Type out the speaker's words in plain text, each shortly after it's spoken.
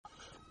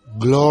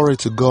Glory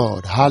to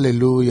God.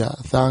 Hallelujah.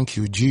 Thank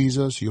you,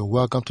 Jesus. You're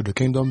welcome to the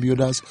Kingdom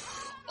Builders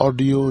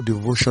audio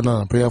devotional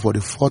and prayer for the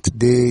 4th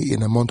day in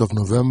the month of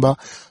November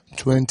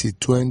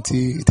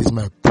 2020. It is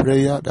my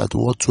prayer that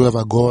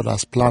whatsoever God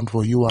has planned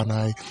for you and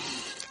I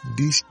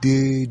this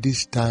day,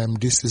 this time,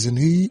 this season,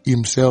 He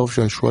Himself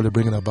shall surely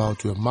bring it about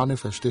to a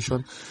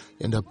manifestation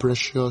in the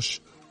precious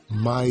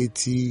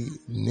mighty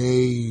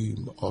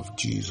name of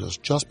Jesus.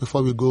 Just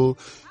before we go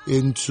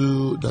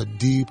into the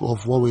deep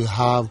of what we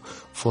have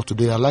for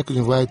today, I'd like to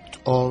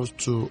invite us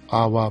to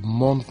our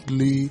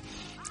monthly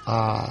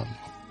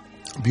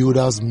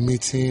builders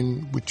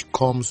meeting, which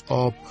comes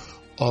up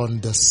on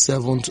the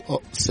 7th,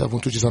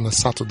 which is on a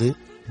Saturday,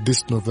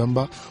 this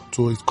November.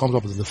 So it comes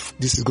up,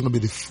 this is going to be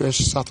the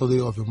first Saturday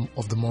of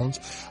the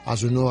month.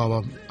 As you know,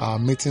 our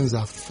meetings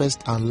are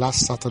first and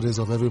last Saturdays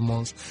of every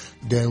month.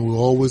 Then we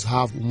always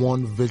have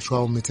one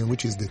virtual meeting,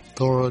 which is the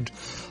third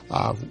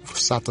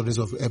Saturdays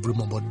of every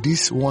month. But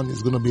this one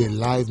is going to be a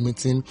live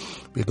meeting.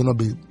 We're going to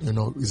be,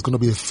 it's going to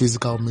be a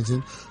physical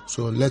meeting.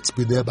 So let's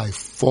be there by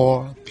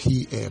 4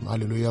 p.m.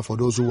 Hallelujah. For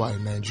those who are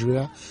in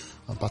Nigeria,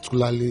 and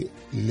particularly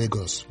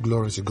Lagos.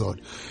 Glory to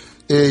God.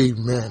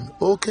 Amen.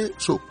 Okay,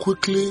 so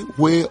quickly,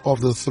 Way of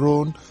the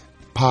Throne,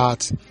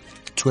 part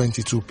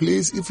 22.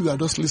 Please, if you are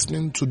just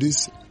listening to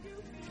this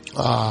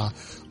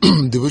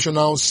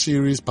devotional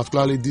series,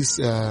 particularly this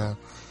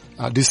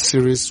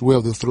series, Way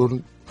of the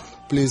Throne,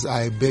 please,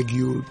 I beg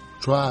you,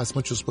 try as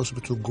much as possible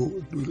to go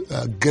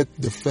get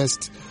the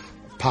first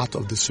part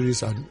of the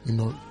series and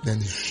then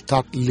you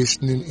start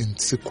listening in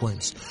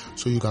sequence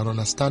so you can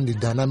understand the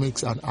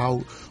dynamics and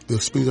how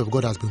the Spirit of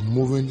God has been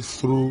moving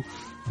through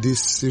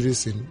this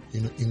series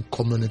in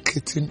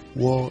communicating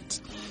what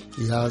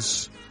He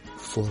has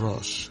for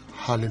us.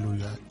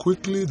 Hallelujah.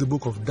 Quickly, the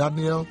book of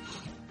Daniel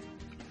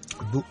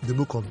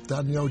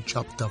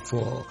chapter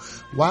 4.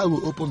 While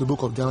we open the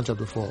book of Daniel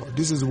chapter 4,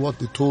 this is what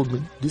He told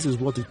me this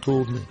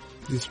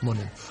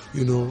morning.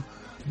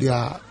 There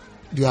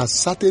are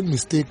certain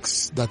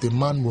mistakes that a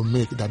man will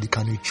make that he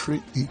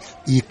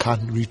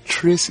can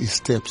retrace his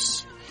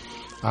steps,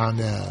 and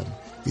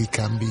he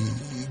can be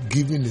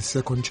given a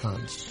second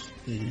chance.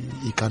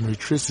 He can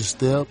retrace his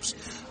steps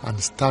and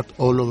start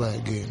all over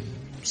again.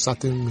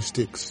 Certain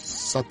mistakes,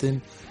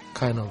 certain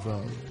kind of,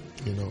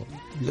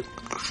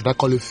 should I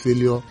call it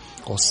failure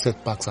or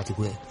setbacks at it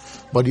way.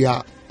 But there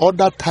are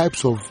other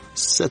types of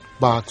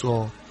setbacks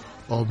or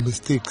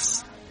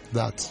mistakes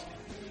that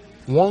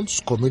once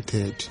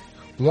committed,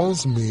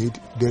 once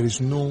made, there is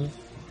no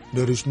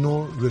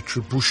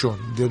retribution,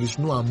 there is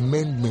no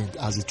amendment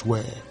as it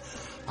were.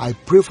 I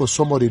pray for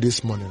somebody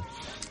this morning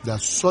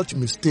that such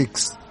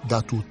mistakes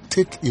that will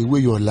take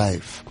away your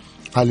life.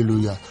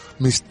 Hallelujah.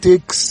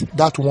 Mistakes,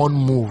 that one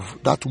move,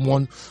 that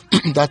one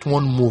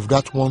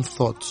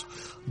thought,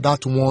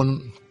 that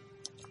one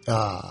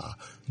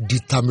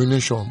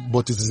determination,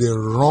 but it is a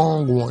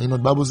wrong one. The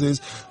Bible says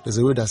there's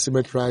a way that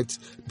seemeth right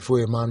before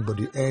a man, but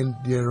the end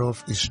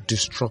thereof is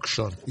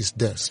destruction, is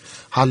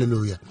death.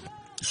 Hallelujah.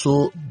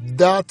 So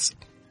that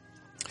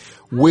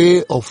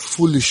way of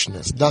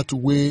foolishness that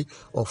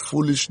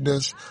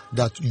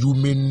you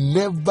may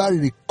never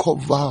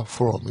recover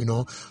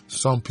from,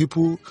 some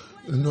people,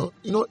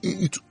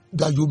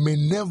 that you may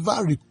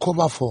never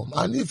recover from,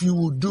 and if you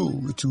will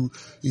do,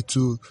 it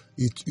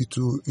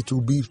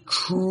will be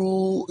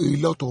through a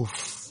lot of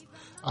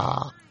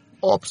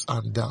ups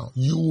and downs.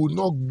 You will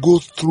not go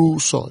through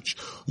such.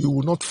 You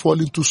will not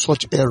fall into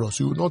such errors.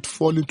 You will not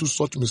fall into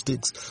such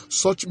mistakes.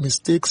 Such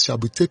mistakes shall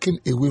be taken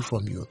away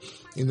from you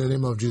in the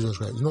name of Jesus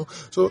Christ.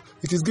 So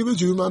it is given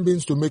to human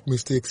beings to make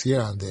mistakes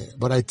here and there.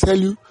 But I tell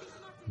you,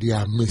 there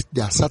are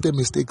certain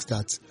mistakes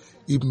that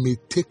it may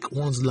take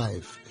one's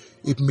life.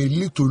 It may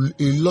lead to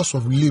a loss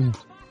of limb.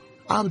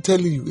 I'm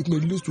telling you, it may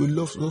lead to a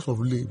loss of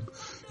limb.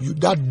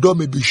 That door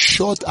may be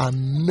shut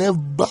and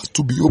never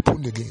to be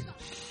opened again.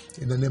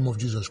 In the name of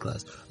Jesus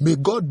Christ. May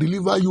God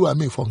deliver you and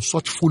me from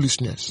such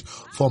foolishness,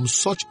 from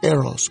such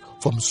errors,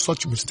 from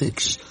such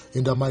mistakes.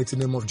 In the mighty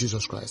name of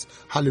Jesus Christ.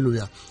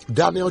 Hallelujah.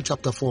 Daniel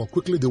chapter 4.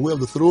 Quickly, the Way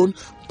of the Throne,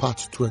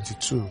 part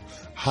 22.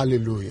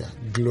 Hallelujah.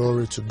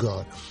 Glory to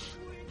God.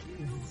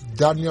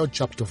 Daniel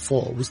chapter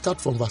 4. We start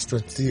from verse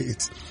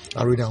 28.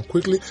 I read down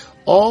quickly.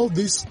 All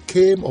this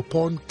came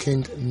upon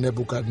King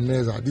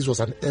Nebuchadnezzar. This was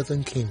an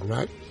earthen king,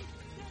 right?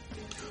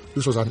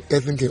 This was an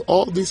earthen king.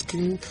 All this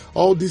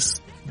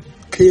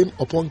came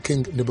upon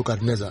King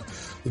Nebuchadnezzar.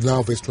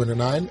 Now verse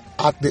 29,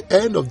 at the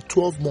end of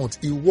 12 months,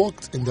 he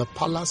walked in the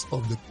palace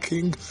of the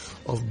king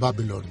of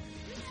Babylon.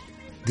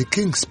 The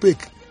king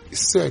spake,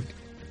 said,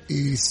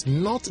 is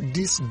not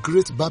this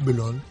great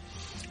Babylon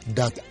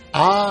that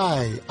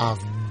I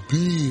have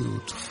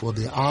built for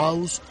the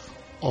house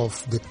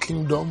of the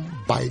kingdom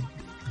by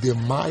the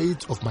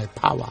might of my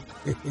power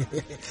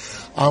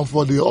and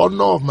for the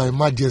honor of my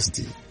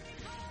majesty?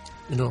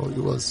 It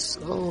was,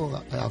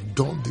 I have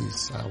done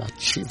this, I have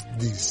achieved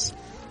this,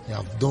 I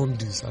have done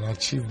this and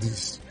achieved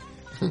this.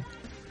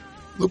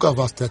 Look at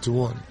verse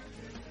 31.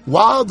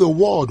 While the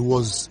word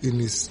was in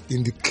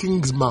the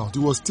king's mouth, he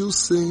was still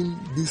saying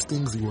these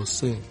things he was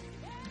saying.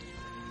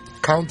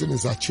 counting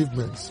his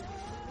achievements,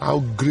 how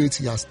great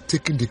he has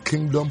taken the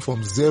kingdom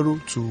from 0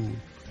 to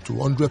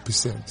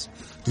 100%.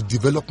 The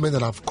development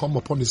that have come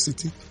upon the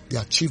city,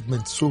 the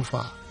achievements so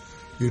far,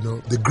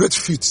 the great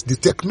feats, the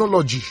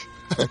technology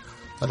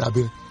that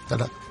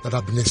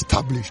have been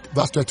established.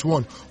 Verse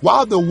 21.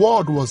 While the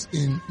word was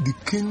in the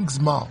king's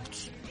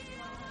mouth,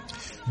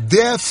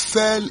 there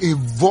fell a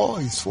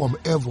voice from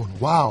heaven.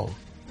 Wow.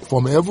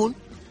 From heaven?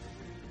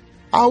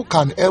 How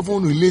can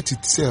heaven relate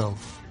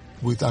itself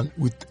with an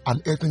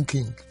earthly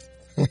king?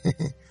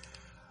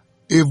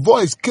 A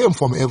voice came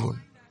from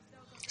heaven,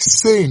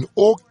 saying,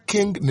 O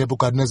King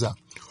Nebuchadnezzar,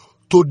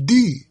 to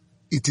thee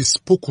it is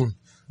spoken,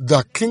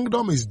 the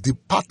kingdom is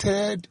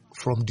departed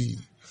from thee.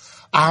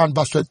 And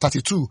verse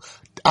 32,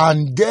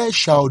 and there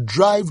shall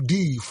drive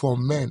thee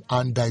from men,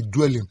 and thy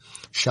dwelling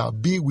shall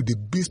be with the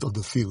beasts of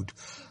the field.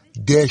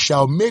 They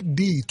shall make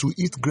thee to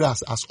eat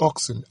grass as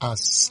oxen, and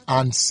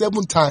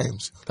 7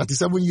 times,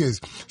 37 years,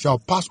 shall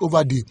pass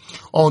over thee,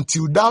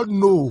 until thou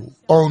know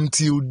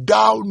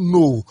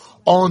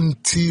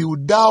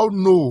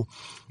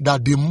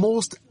that the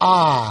Most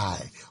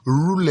High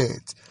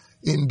ruleth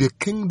in the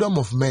kingdom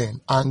of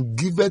men, and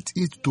giveth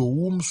it to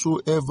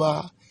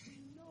whomsoever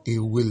he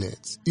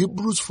willeth.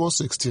 Hebrews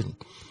 4:16.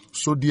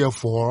 So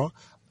therefore,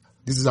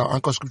 this is our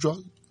anchor scripture.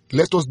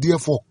 Let us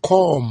therefore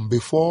come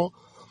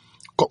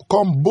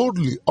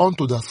boldly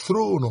unto the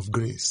throne of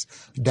grace,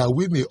 that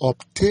we may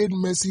obtain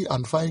mercy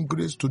and find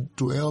grace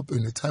to help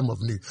in a time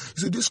of need.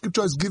 You see, this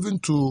scripture is given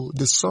to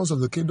the sons of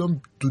the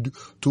kingdom,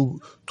 to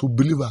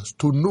believers,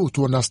 to know,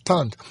 to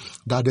understand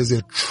that there's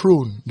a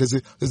throne, there's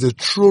a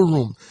throne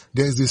room,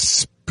 there's a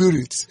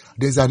spirit,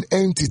 there's an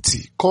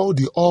entity called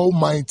the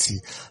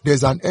Almighty,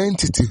 there's an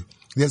entity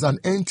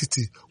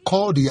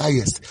called the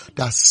Highest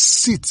that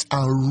sits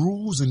and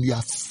rules in the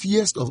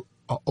affairs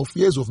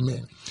of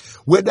men.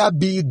 Whether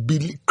be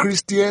it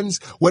Christians,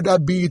 whether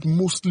be it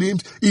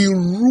Muslims, he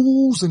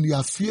rules in the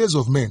affairs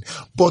of men.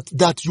 But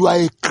that you are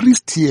a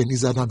Christian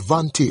is an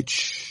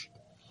advantage.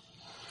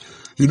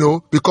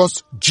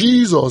 Because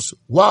Jesus,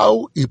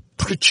 while he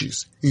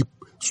preaches,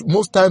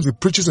 most times he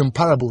preaches in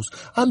parables,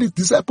 and his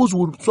disciples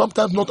will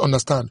sometimes not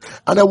understand.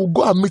 And I will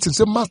go and meet him and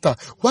say, Master,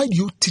 why do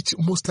you teach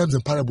most times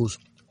in parables?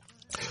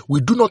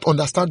 We do not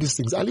understand these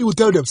things. And he will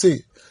tell them,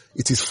 say,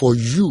 it is for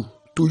you.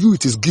 To you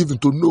it is given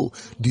to know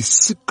the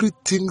secret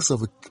things of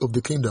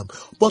the kingdom.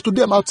 But to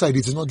them outside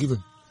it is not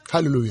given.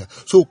 Hallelujah.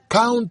 So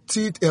count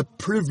it a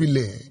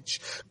privilege.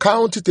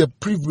 Count it a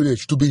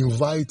privilege to be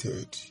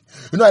invited.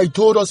 I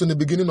told us in the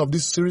beginning of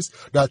this series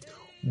that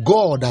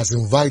God has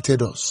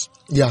invited us.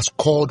 He has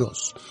called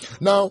us.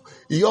 Now,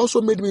 he also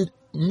made me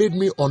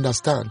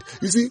understand.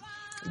 You see,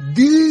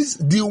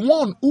 the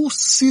one who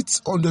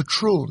sits on the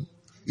throne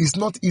is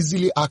not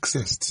easily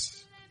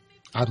accessed.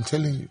 I'm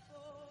telling you.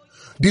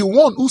 The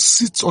one who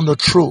sits on the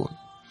throne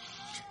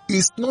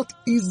is not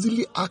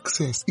easily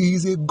accessed. He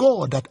is a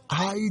God that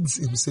hides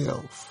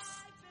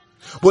himself.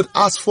 But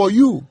as for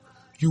you,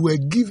 you were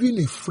given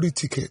a free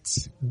ticket.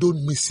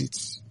 Don't miss it.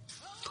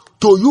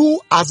 To you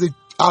as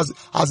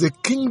a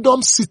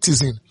kingdom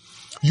citizen,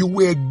 you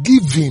were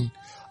given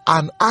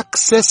an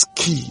access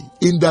key.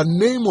 In the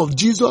name of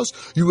Jesus,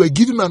 you were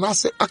given an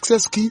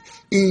access key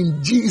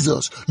in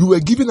Jesus. You were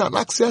given an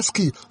access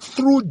key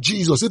through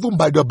Jesus, even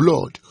by the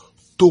blood,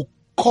 to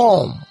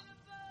come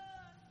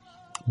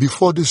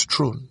before this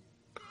throne,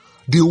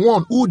 the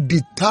one who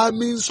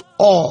determines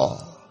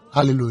all.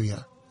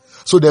 Hallelujah.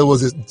 So there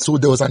was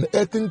an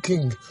earthly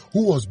king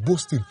who was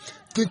boasting,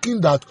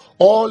 thinking that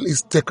all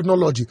his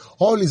technology,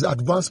 all his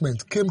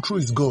advancement came through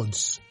his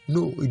gods.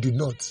 No, it did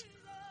not.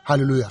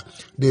 Hallelujah.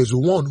 There is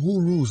one who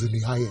rules in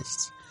the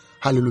highest.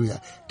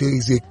 Hallelujah. There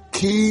is a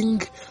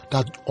king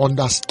that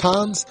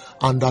understands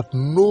and that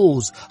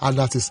knows and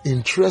that is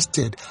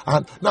interested.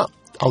 And now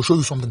I'll show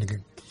you something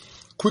again.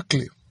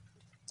 Quickly.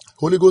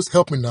 Holy Ghost,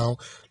 help me now.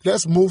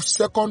 Let's move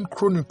 2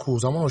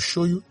 Chronicles. I want to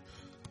show you.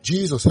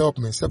 Jesus, help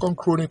me. 2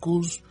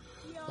 Chronicles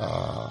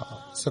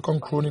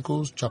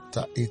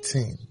chapter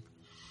 18.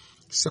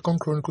 2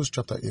 Chronicles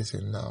chapter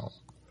 18 now.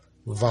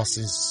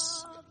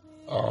 Verses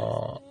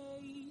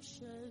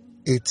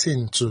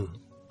 18 too.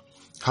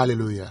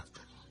 Hallelujah.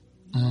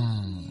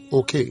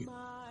 Okay.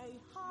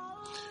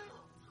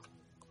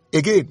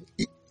 Again.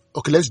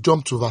 Okay, let's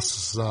jump to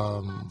verse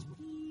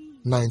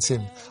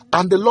 19.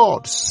 And the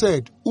Lord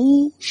said,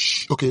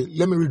 okay,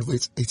 let me read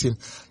verse 18.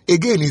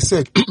 Again he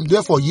said,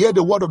 therefore hear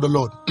the word of the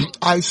Lord.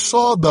 I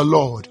saw the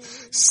Lord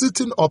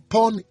sitting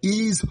upon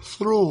his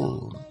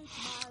throne,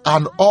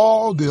 and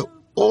all the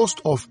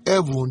host of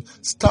heaven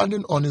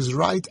standing on his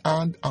right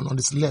hand and on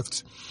his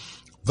left.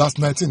 Verse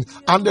 19.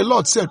 And the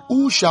Lord said,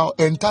 who shall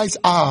entice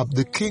Ahab,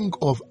 the king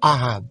of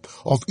Ahab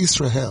of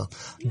Israel,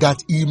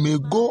 that he may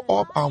go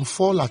up and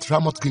fall at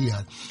Ramoth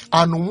Gilead?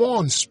 And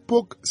one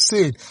spoke,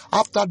 saying,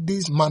 after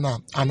this manner,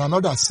 and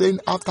another saying,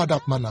 after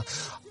that manner.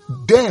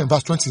 Then,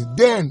 verse 20,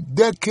 then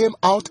there came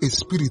out a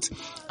spirit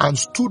and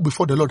stood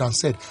before the Lord and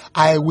said,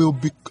 I will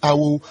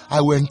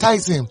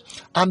entice him.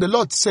 And the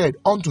Lord said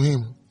unto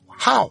him,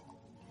 how?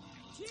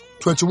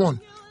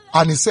 21.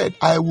 And he said,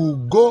 I will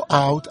go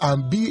out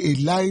and be a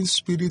lying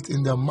spirit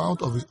in the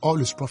mouth of all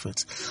his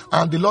prophets.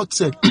 And the Lord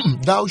said,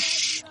 thou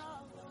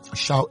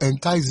shalt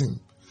entice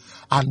him,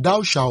 and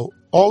thou shalt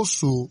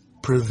also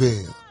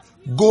prevail.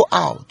 Go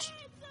out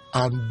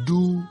and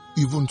do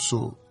even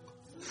so.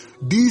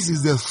 This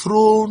is the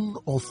throne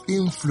of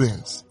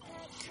influence.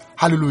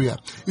 Hallelujah.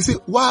 You see,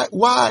 why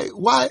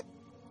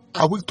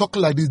are we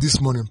talking like this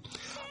morning?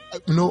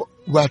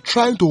 We are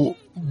trying to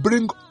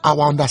bring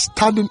our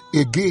understanding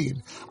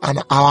again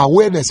and our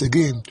awareness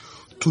again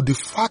to the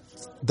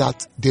fact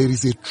that there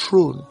is a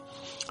throne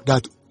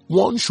that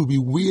one should be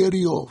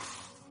wary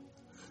of.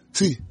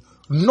 See,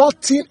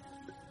 nothing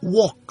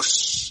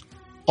works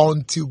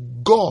until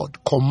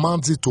God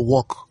commands it to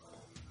work.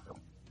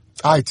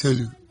 I tell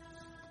you,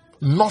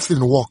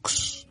 nothing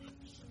works.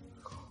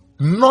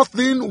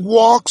 Nothing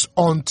works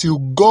until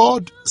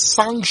God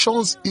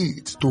sanctions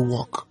it to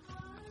work.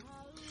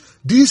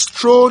 This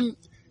throne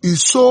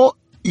is so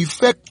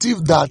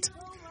effective that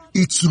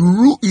it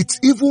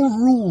even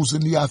rules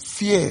in the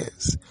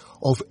affairs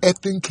of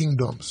earthly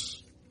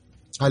kingdoms.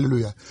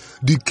 Hallelujah.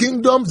 The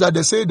kingdoms that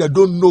they say they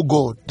don't know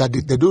God, that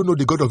they don't know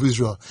the God of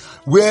Israel,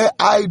 where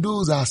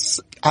idols are,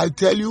 I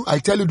tell you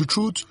the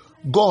truth,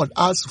 God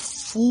has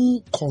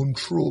full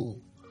control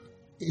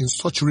in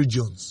such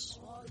regions.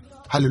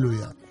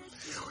 Hallelujah.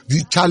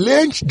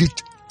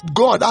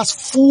 God has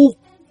full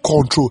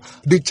control.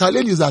 The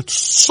challenge is that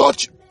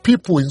such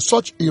people in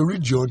such a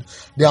region,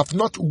 they have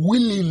not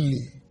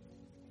willingly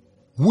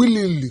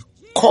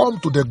come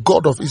to the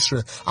God of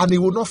Israel, and he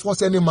will not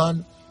force any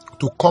man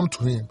to come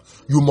to him.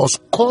 You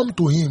must come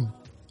to him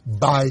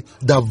by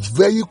the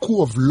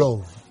vehicle of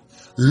love.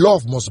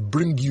 Love must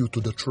bring you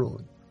to the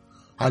throne.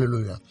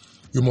 Hallelujah.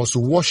 You must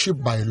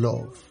worship by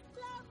love.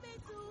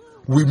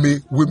 We may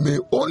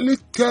only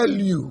tell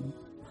you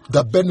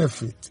the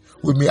benefit.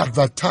 We may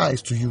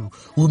advertise to you.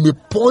 We may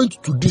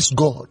point to this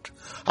God.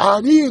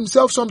 And he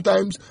himself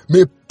sometimes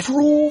may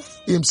prove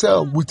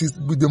himself with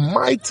the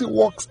mighty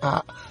works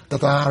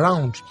that are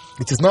around.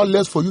 It is not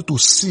less for you to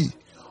see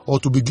or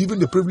to be given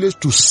the privilege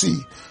to see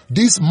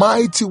these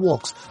mighty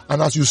works.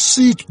 And as you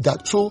see it,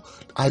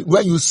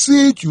 when you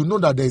see it, you know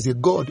that there is a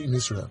God in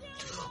Israel.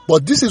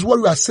 But this is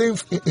what we are saying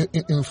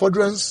in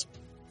furtherance,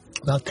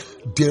 that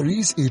there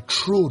is a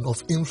throne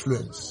of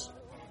influence.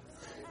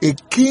 A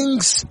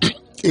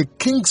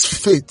king's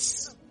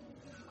fate,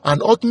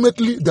 and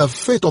ultimately the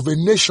fate of a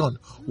nation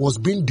was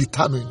being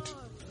determined.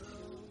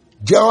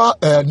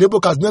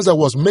 Nebuchadnezzar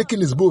was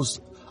making his boast,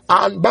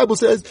 and Bible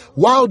says,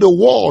 while the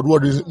word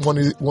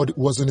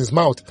was in his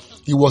mouth,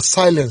 he was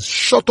silenced.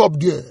 Shut up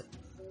there,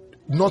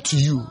 not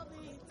you.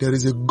 There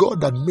is a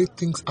God that made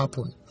things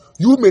happen.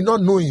 You may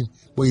not know him,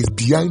 but he's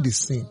behind the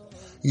scene.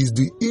 He's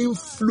the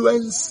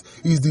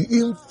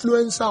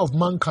influencer of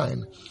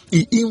mankind.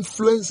 He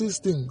influences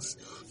things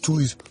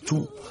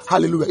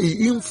hallelujah.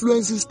 He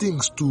influences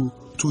things to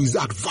his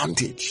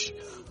advantage.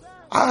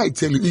 I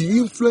tell you, he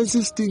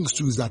influences things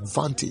to his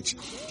advantage.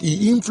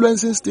 He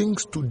influences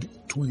things to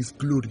his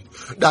glory.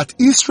 That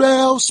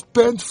Israel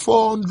spent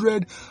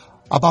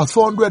about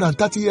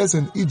 430 years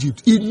in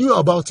Egypt. He knew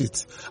about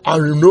it.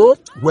 And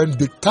when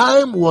the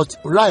time was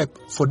ripe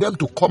for them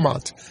to come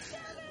out,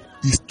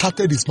 he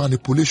started his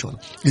manipulation.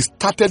 He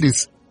started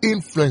his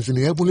influence in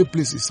the heavenly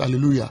places.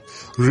 Hallelujah.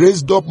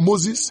 Raised up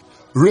Moses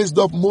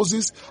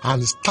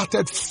and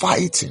started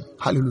fighting.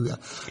 Hallelujah.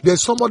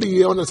 There's somebody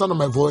here on the sound of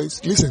my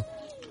voice. Listen.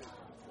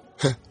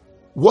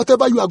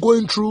 Whatever you are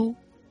going through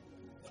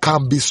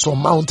can be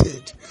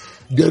surmounted.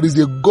 There is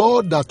a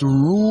God that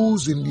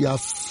rules in the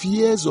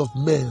affairs of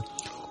men.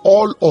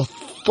 All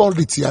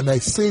authority, and I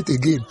say it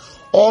again,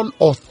 all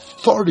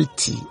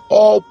authority,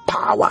 all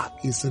power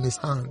is in his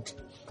hand.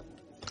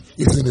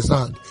 It's in his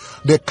hand.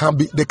 They can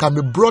be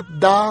brought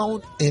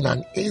down in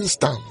an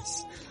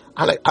instance.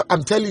 And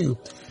I'm telling you,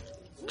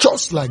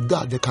 just like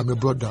that, they can be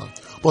brought down.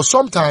 But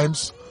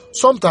sometimes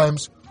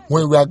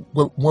when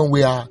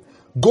we are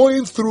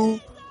going through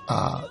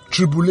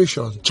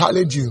tribulation,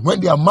 challenges, when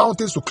there are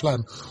mountains to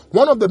climb,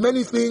 one of the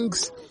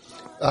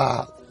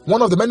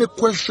many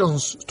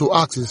questions to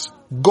ask is,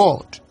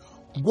 God,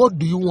 what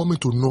do you want me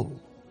to know?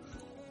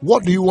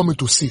 What do you want me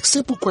to seek?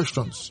 Simple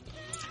questions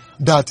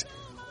that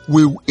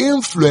will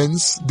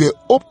influence the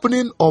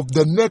opening of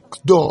the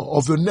next door,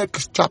 of your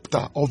next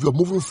chapter, of your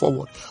moving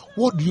forward.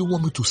 What do you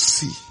want me to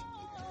see?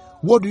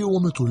 What do you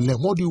want me to learn?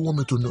 What do you want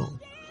me to know?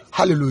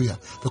 Hallelujah.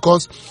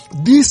 Because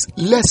these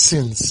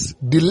lessons,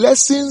 the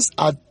lessons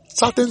at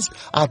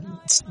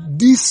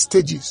these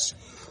stages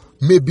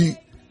may be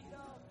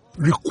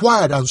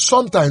required and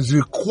sometimes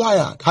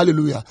required,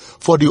 hallelujah,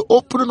 for the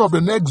opening of the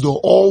next door,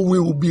 or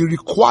will be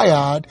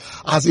required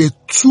as a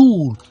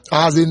tool,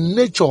 as a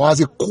nature,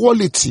 as a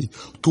quality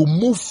to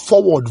move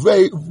forward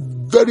very,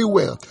 very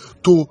well,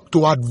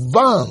 to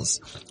advance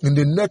in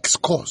the next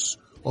course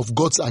of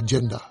God's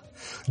agenda.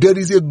 There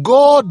is a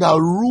God that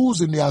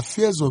rules in the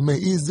affairs of men.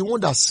 He is the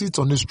one that sits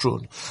on his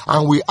throne,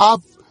 and we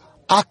have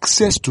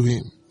access to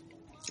him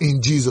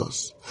in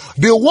Jesus.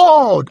 The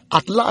world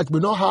at large may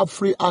not have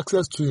free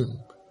access to him.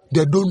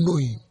 They don't know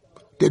him.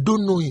 They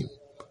don't know him.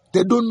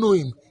 They don't know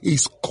him.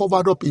 He's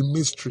covered up in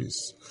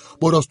mysteries.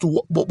 But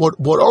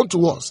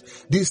unto us,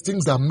 these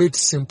things are made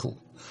simple.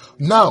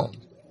 Now,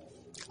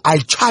 I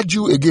charge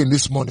you again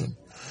this morning.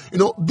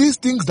 These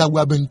things that we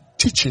have been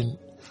teaching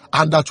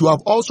and that you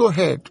have also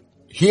heard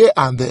here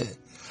and there,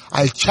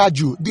 I charge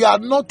you, they are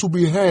not to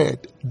be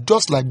heard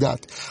just like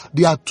that.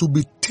 They are to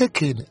be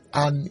taken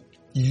and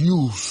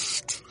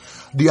used.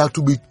 They are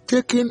to be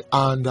taken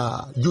and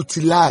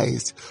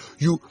utilized.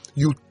 You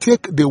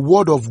take the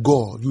word of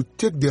God, you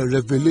take the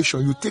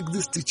revelation, you take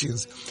these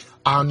teachings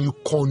and you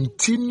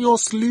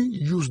continuously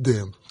use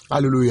them.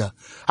 Hallelujah.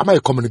 Am I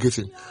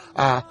communicating?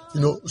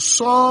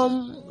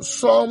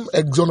 Some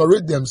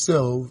exonerate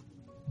themselves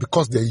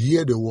because they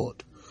hear the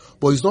word.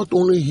 But it's not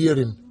only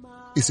hearing,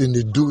 it's in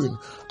the doing.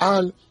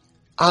 And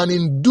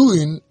in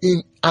doing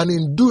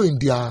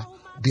there are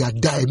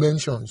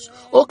dimensions.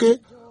 Okay,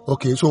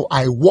 so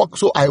I walk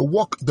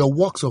the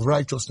works of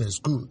righteousness.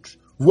 Good.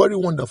 Very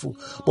wonderful.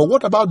 But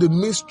what about the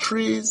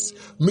mysteries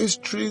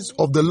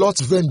of the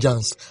Lord's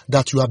vengeance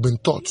that you have been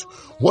taught?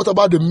 What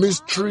about the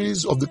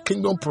mysteries of the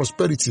kingdom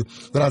prosperity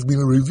that has been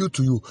revealed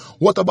to you?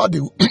 What about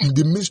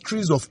the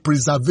mysteries of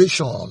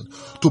preservation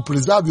to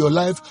preserve your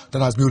life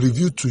that has been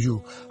revealed to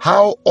you?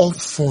 How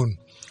often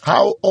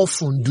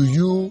do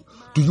you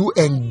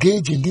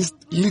engage in these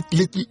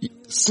little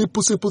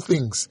simple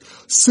things?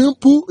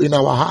 Simple in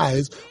our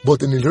eyes,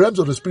 but in the realms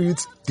of the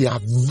spirit, they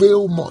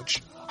avail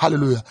much.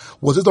 Hallelujah.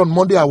 Was it on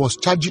Monday I was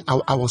charging and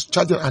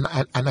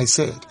I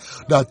said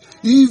that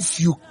if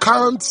you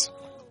can't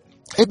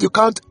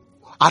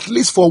at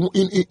least for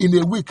in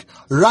a week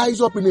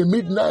rise up in the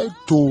midnight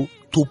to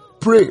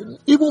pray,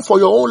 even for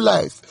your own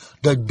life,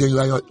 then you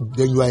are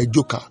a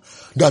joker.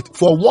 That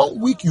for 1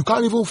 week you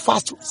can't even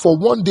fast for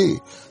 1 day,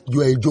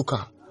 you are a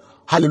joker.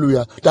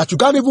 Hallelujah. That you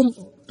can't even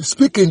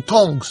speak in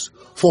tongues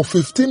for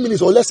 15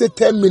 minutes or let's say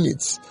 10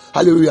 minutes.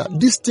 Hallelujah.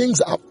 These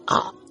things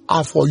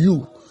are for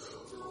you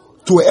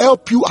to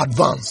help you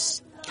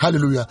advance.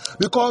 Hallelujah.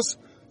 Because,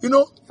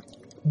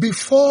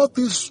 before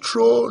this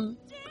throne,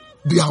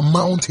 there are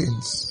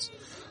mountains.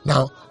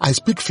 Now, I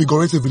speak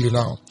figuratively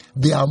now.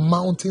 There are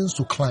mountains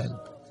to climb.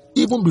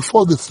 Even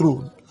before the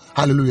throne.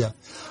 Hallelujah.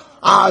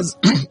 As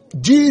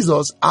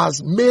Jesus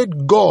has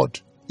made God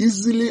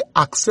easily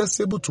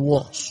accessible to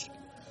us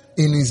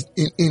in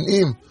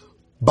him,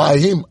 by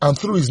him and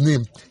through his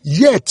name,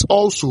 yet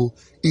also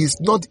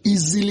is not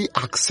easily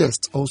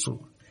accessed also.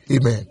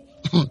 Amen.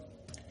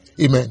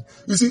 Amen.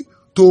 You see,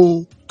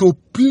 to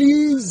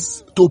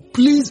please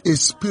a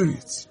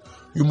spirit,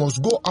 you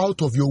must go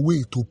out of your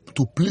way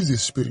to please a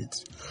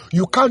spirit.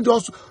 You can't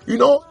just,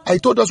 I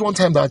told us one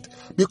time that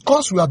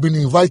because we have been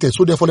invited,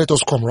 so therefore let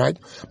us come, right?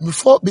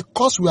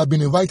 Because we have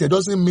been invited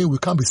doesn't mean we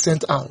can't be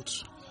sent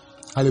out.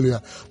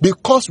 Hallelujah.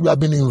 Because we have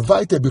been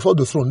invited before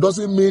the throne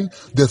doesn't mean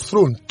the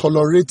throne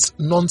tolerates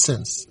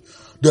nonsense.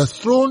 The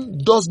throne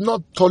does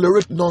not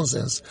tolerate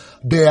nonsense.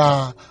 There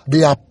are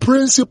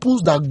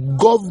principles that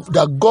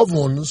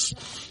governs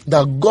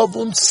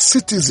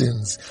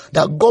citizens,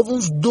 that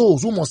governs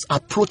those who must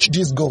approach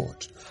this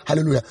God.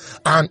 Hallelujah.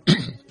 And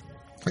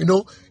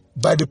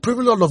by the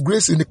privilege of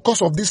grace in the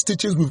course of these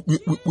teachings,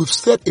 we've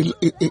said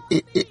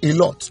a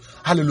lot.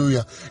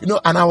 Hallelujah.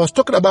 And I was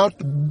talking about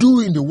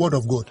doing the word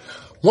of God.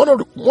 One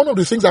of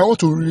the things I want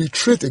to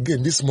reiterate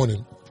again this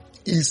morning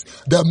is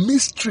the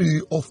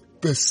mystery of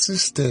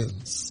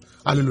persistence.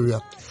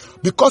 Hallelujah.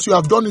 Because you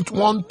have done it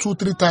 1, 2,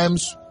 3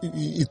 times,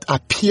 it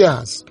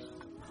appears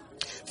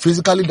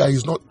physically that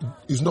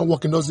it's not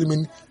working doesn't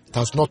mean it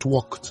has not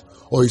worked,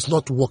 or it's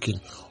not working,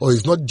 or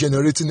it's not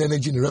generating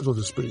energy in the realms of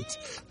the spirit.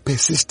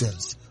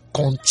 Persistence,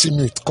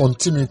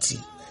 continuity.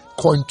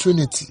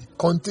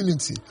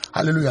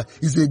 Hallelujah.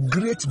 Is a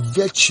great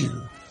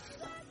virtue.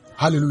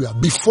 Hallelujah.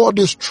 Before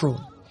this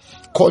throne.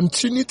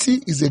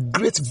 Continuity is a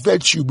great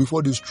virtue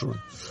before this throne.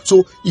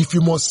 So if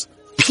you must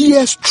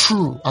pierce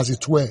through, as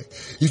it were,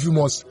 if you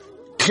must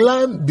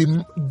climb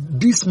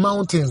these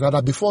mountains that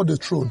are before the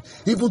throne,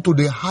 even to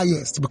the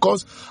highest,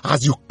 because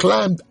as you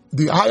climb,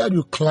 the higher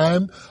you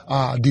climb,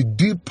 the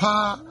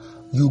deeper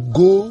you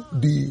go,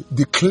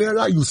 the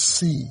clearer you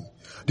see.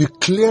 The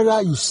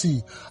clearer you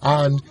see.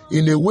 And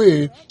in a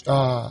way,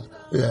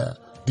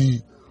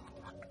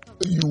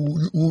 you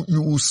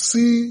will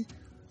see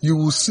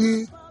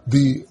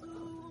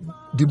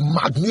the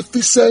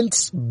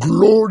magnificent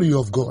glory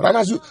of God. And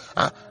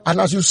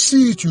as you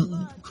see it,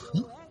 you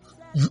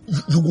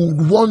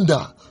would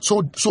wonder,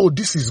 so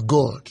this is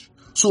God.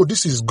 So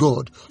this is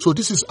God. So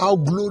this is how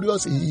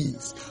glorious He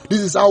is. This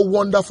is how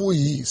wonderful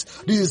He is.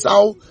 This is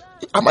how,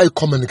 am I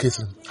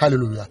communicating?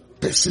 Hallelujah.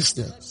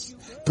 Persistence.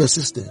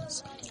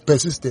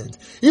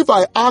 If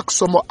I ask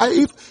some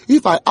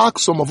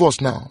of us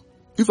now,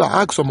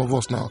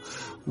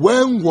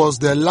 when was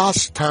the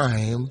last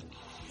time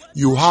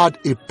you had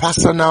a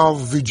personal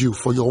vigil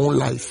for your own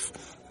life?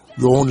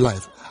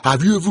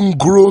 Have you even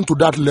grown to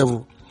that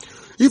level?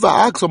 If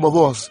I ask some of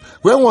us,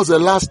 when was the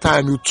last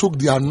time you took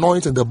the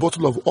anointing, the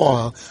bottle of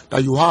oil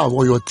that you have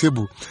on your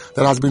table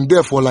that has been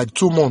there for like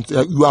 2 months,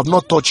 you have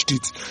not touched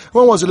it?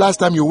 When was the last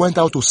time you went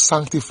out to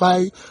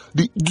sanctify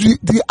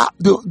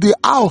the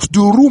house,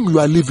 the room you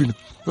are living?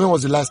 When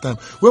was the last time?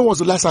 When was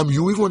the last time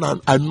you even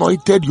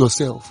anointed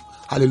yourself?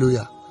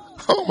 Hallelujah.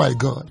 Oh my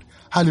God.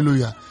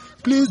 Hallelujah.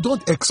 Please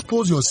don't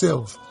expose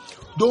yourself.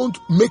 Don't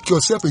make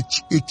yourself a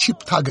cheap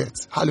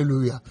target.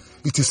 Hallelujah.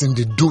 It is in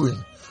the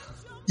doing.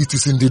 It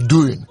is in the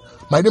doing.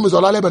 My name is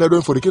Olale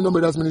Benadon for the Kingdom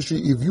Builders Ministry.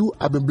 If you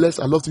have been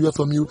blessed, I'd love to hear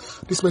from you.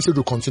 This message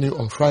will continue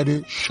on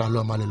Friday.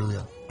 Shalom.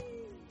 Hallelujah.